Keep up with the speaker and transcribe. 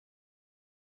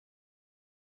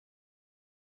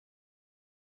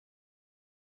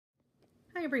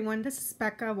Hi everyone, this is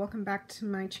Becca. Welcome back to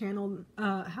my channel,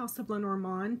 House of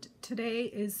Lenormand. Today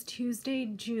is Tuesday,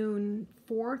 June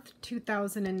 4th,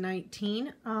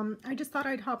 2019. I just thought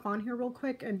I'd hop on here real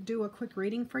quick and do a quick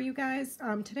reading for you guys.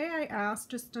 Today I asked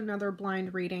just another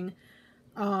blind reading,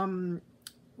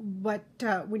 what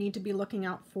we need to be looking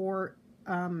out for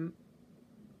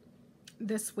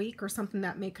this week, or something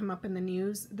that may come up in the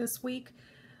news this week.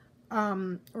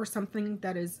 Or something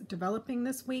that is developing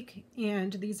this week,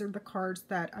 and these are the cards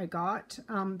that I got.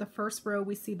 The first row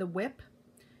we see the whip,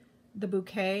 the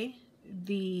bouquet,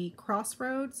 the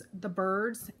crossroads, the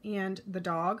birds, and the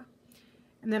dog.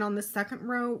 And then on the second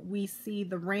row we see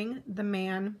the ring, the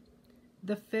man,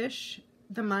 the fish,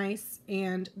 the mice,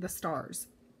 and the stars.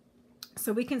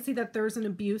 So we can see that there's an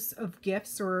abuse of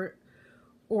gifts or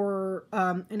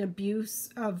an abuse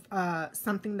of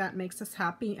something that makes us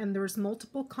happy, and there's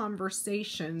multiple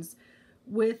conversations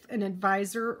with an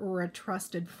advisor or a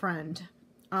trusted friend.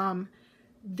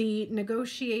 The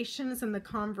negotiations and the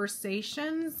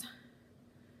conversations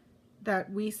that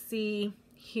we see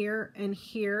here and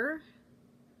here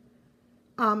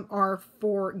are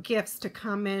for gifts to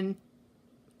come in,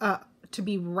 to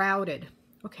be routed.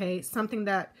 Okay,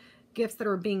 gifts that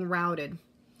are being routed.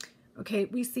 Okay,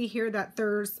 we see here that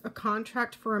there's a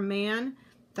contract for a man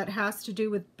that has to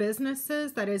do with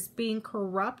businesses that is being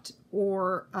corrupt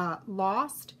or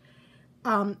lost,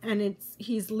 and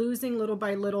he's losing little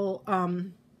by little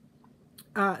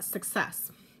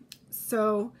success.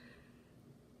 So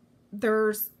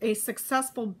there's a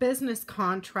successful business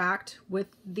contract with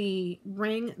the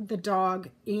ring, the dog,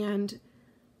 and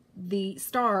the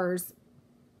stars,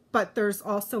 but there's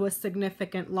also a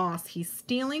significant loss. He's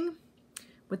stealing.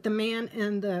 With the man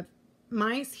and the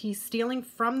mice, he's stealing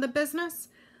from the business,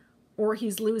 or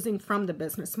he's losing from the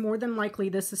business. More than likely,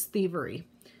 this is thievery.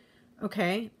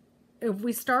 Okay, if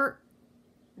we start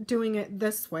doing it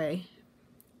this way,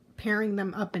 pairing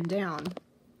them up and down,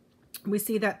 we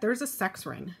see that there's a sex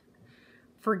ring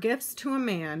for gifts to a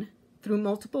man through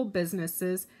multiple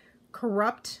businesses,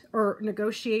 corrupt, or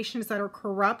negotiations that are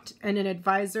corrupt, and an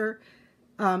advisor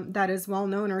that is well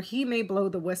known, or he may blow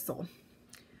the whistle.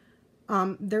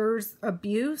 There's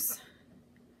abuse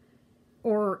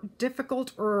or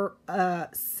difficult or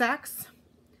sex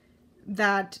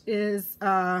that is,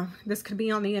 this could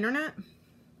be on the internet,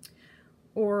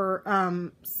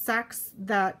 or sex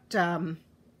that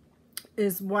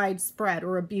is widespread,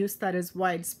 or abuse that is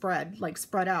widespread, like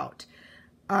spread out.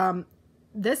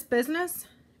 This business,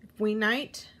 if we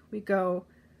knight, we go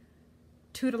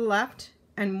 2 to the left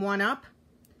and 1 up,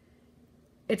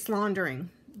 it's laundering.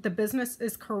 The business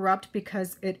is corrupt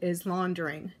because it is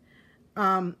laundering.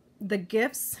 The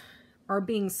gifts are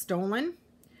being stolen,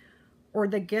 or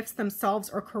the gifts themselves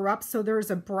are corrupt. So there's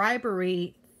a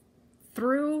bribery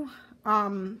through,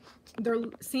 there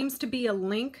seems to be a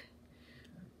link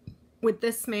with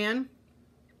this man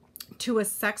to a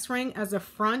sex ring as a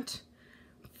front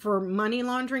for money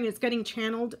laundering. It's getting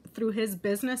channeled through his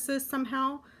businesses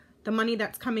somehow. The money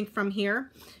that's coming from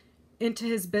here into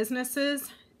his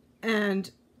businesses, and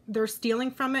they're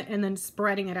stealing from it and then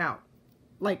spreading it out,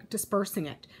 like dispersing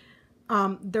it.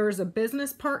 There's a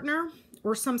business partner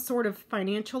or some sort of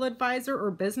financial advisor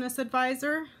or business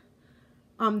advisor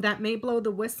that may blow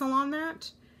the whistle on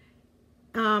that.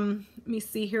 Let me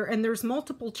see here. And there's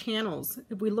multiple channels.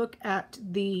 If we look at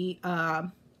the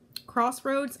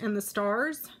crossroads and the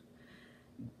stars,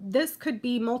 this could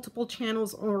be multiple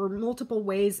channels or multiple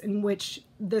ways in which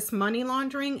this money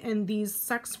laundering and these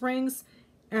sex rings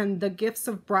and the gifts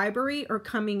of bribery are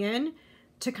coming in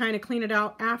to kind of clean it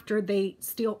out after they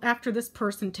steal, after this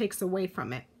person takes away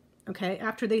from it. Okay,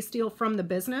 after they steal from the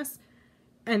business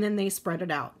and then they spread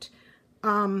it out.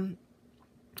 Let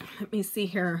me see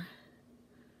here.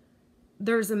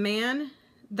 There's a man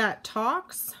that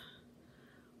talks,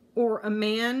 or a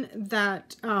man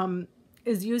that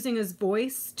is using his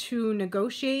voice to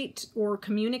negotiate or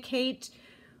communicate,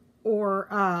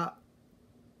 or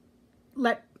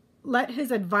let his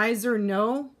advisor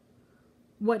know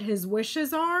what his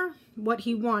wishes are, what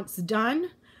he wants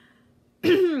done.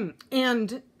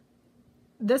 And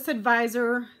this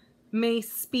advisor may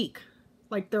speak,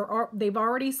 like they've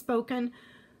already spoken,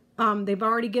 they've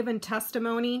already given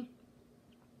testimony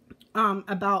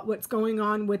about what's going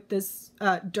on with this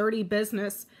dirty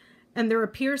business, and there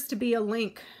appears to be a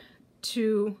link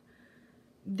to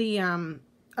the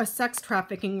a sex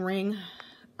trafficking ring,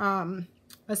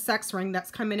 a sex ring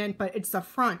that's coming in, but it's a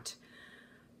front.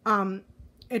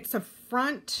 It's a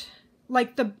front,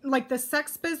 like the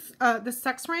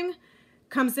sex ring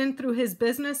comes in through his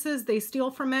businesses. They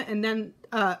steal from it, and then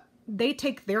they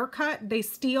take their cut. They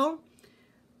steal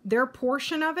their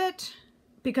portion of it,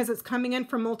 because it's coming in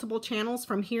from multiple channels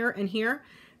from here and here.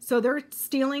 So they're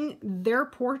stealing their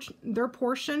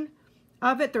portion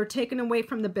of it. They're taking away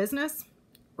from the business,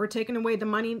 or taking away the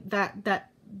money that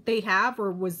they have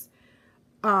or was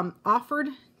offered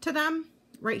to them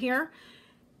right here.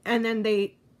 And then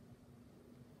they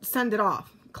send it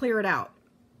off, clear it out.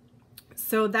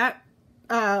 So that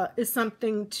is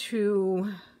something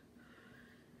to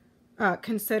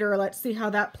consider. Let's see how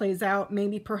that plays out.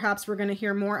 Maybe perhaps we're going to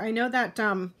hear more. I know that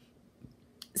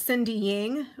Cindy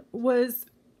Yang was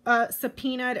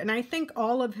subpoenaed, and I think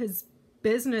all of his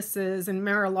businesses in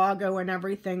Mar-a-Lago and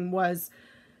everything was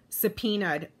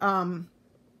subpoenaed.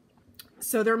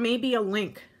 So there may be a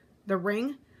link. The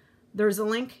ring, there's a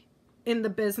link in the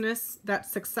business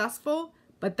that's successful,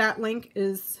 but that link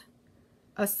is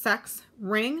a sex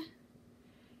ring,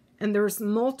 and there's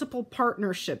multiple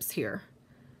partnerships here.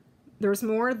 There's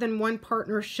more than one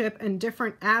partnership and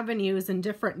different avenues and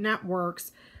different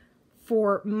networks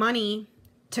for money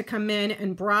to come in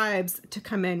and bribes to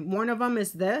come in. One of them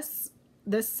is this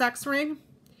sex ring.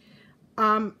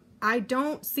 I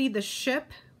don't see the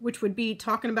ship, which would be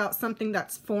talking about something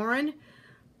that's foreign.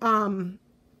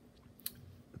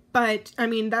 But I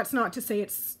mean, that's not to say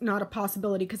it's not a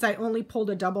possibility, because I only pulled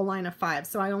a double line of 5.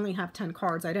 So I only have 10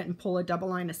 cards. I didn't pull a double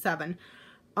line of 7.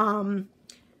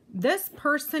 This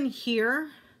person here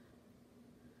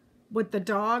with the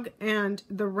dog and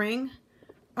the ring,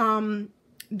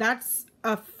 that's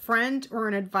a friend or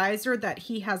an advisor that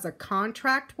he has a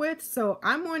contract with. So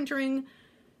I'm wondering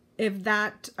if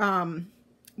that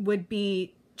would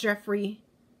be Jeffrey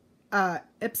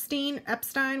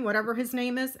Epstein, whatever his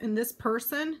name is. And this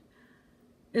person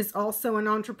is also an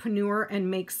entrepreneur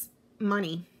and makes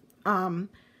money. And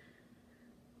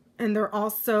they're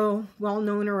also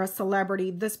well-known or a celebrity.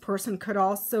 This person could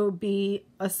also be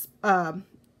a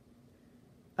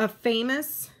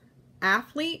famous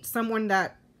athlete, someone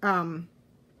that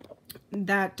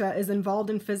is involved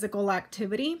in physical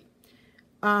activity,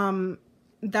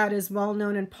 that is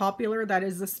well-known and popular, that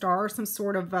is a star, some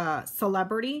sort of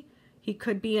celebrity. He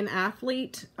could be an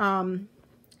athlete.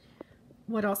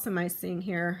 What else am I seeing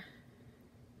here?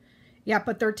 Yeah,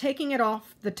 but they're taking it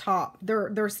off the top.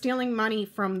 They're stealing money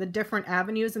from the different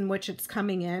avenues in which it's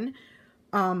coming in,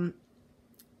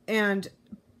 and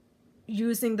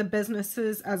using the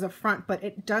businesses as a front. But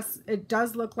it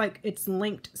does look like it's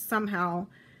linked somehow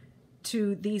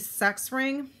to the sex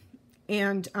ring,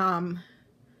 and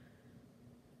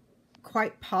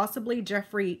quite possibly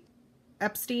Jeffrey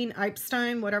Epstein,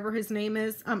 whatever his name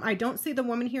is. I don't see the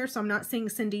woman here, so I'm not seeing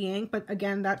Cindy Yang. But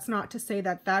again, that's not to say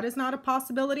that that is not a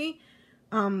possibility,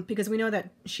 because we know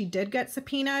that she did get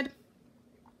subpoenaed.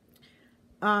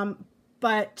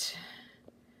 But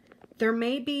there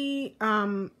may be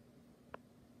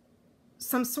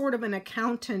some sort of an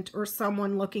accountant or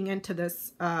someone looking into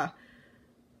this.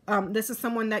 This is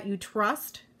someone that you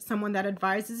trust, someone that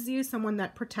advises you, someone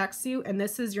that protects you, and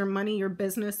this is your money, your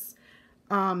business,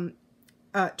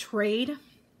 trade,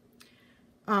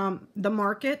 the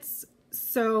markets.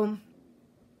 So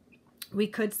we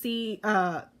could see,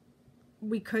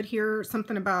 we could hear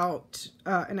something about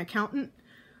an accountant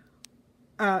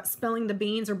spilling the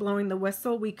beans or blowing the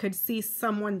whistle. We could see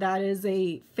someone that is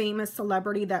a famous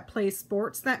celebrity that plays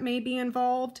sports that may be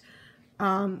involved.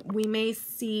 We may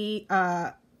see,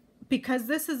 because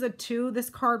this is a 2, this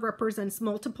card represents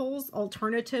multiples,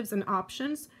 alternatives, and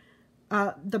options.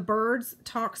 The birds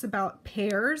talks about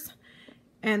pairs,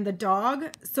 and the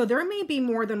dog. So there may be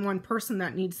more than one person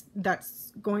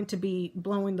that's going to be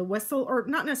blowing the whistle, or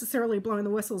not necessarily blowing the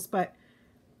whistles, but,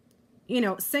 you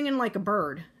know, singing like a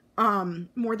bird.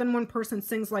 More than one person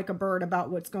sings like a bird about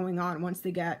what's going on once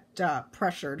they get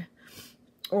pressured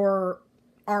or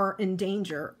are in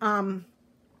danger.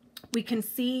 We can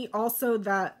see also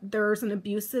that there's an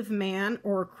abusive man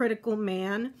or a critical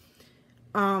man,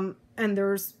 and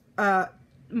there's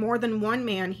more than one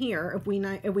man here. If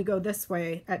we go this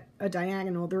way at a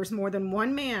diagonal, there's more than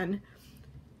one man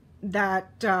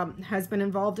that has been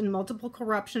involved in multiple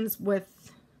corruptions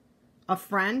with a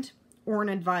friend or an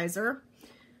advisor.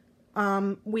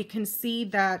 We can see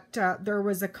that there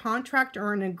was a contract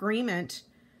or an agreement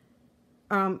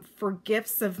for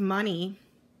gifts of money,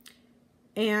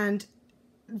 and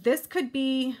this could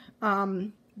be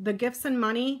the gifts and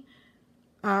money,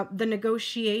 the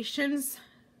negotiations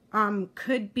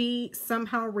could be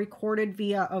somehow recorded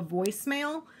via a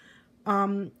voicemail,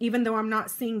 even though I'm not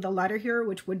seeing the letter here,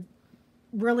 which would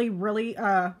really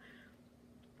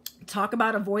talk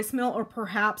about a voicemail, or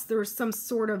perhaps there's some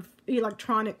sort of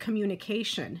electronic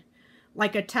communication,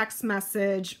 like a text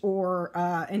message or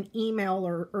an email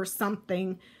or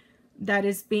something that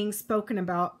is being spoken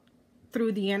about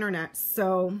through the internet.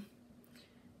 So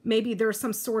maybe there's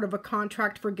some sort of a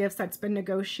contract for gifts that's been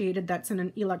negotiated that's in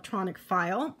an electronic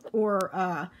file,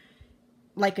 or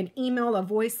like an email, a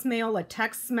voicemail, a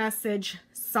text message,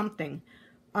 something.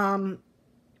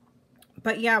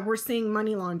 But yeah, we're seeing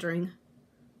money laundering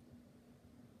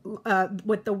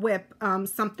with the whip,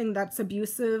 something that's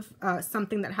abusive,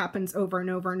 something that happens over and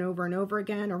over and over and over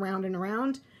again, around and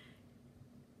around.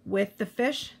 With the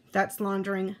fish, that's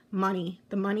laundering money.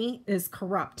 The money is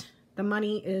corrupt. The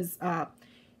money is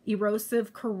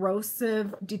erosive,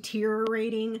 corrosive,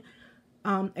 deteriorating,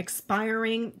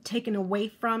 expiring, taken away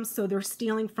from. So they're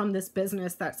stealing from this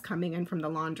business that's coming in from the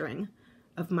laundering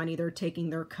of money. They're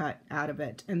taking their cut out of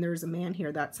it. And there's a man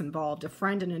here that's involved, a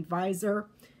friend, an advisor.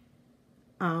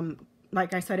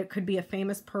 Like I said, it could be a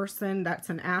famous person that's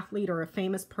an athlete, or a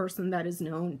famous person that is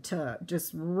known to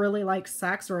just really like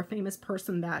sex, or a famous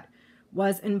person that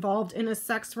was involved in a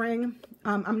sex ring.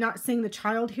 I'm not seeing the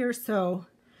child here, so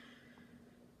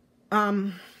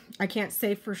I can't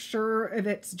say for sure if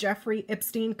it's Jeffrey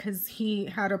Epstein, because he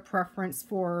had a preference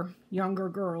for younger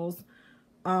girls.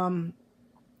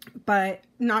 But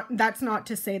that's not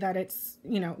to say that it's,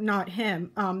 you know, not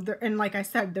him. And like I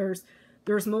said, there's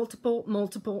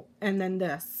multiple, and then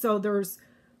this. So there's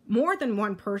more than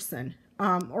one person,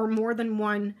 or more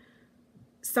than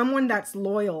someone that's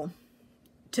loyal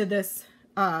to this,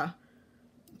 I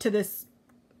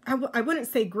wouldn't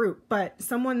say group, but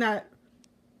someone that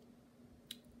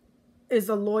is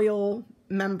a loyal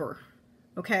member,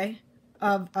 okay,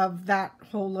 of that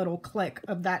whole little clique,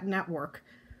 of that network,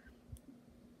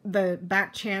 the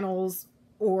back channels,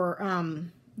 or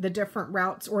the different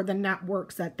routes or the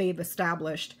networks that they've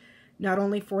established, not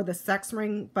only for the sex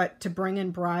ring, but to bring in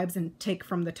bribes and take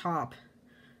from the top.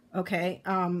 Okay.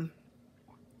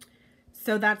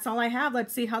 So that's all I have.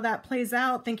 Let's see how that plays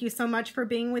out. Thank you so much for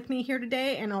being with me here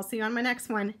today, and I'll see you on my next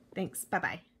one. Thanks.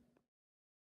 Bye-bye.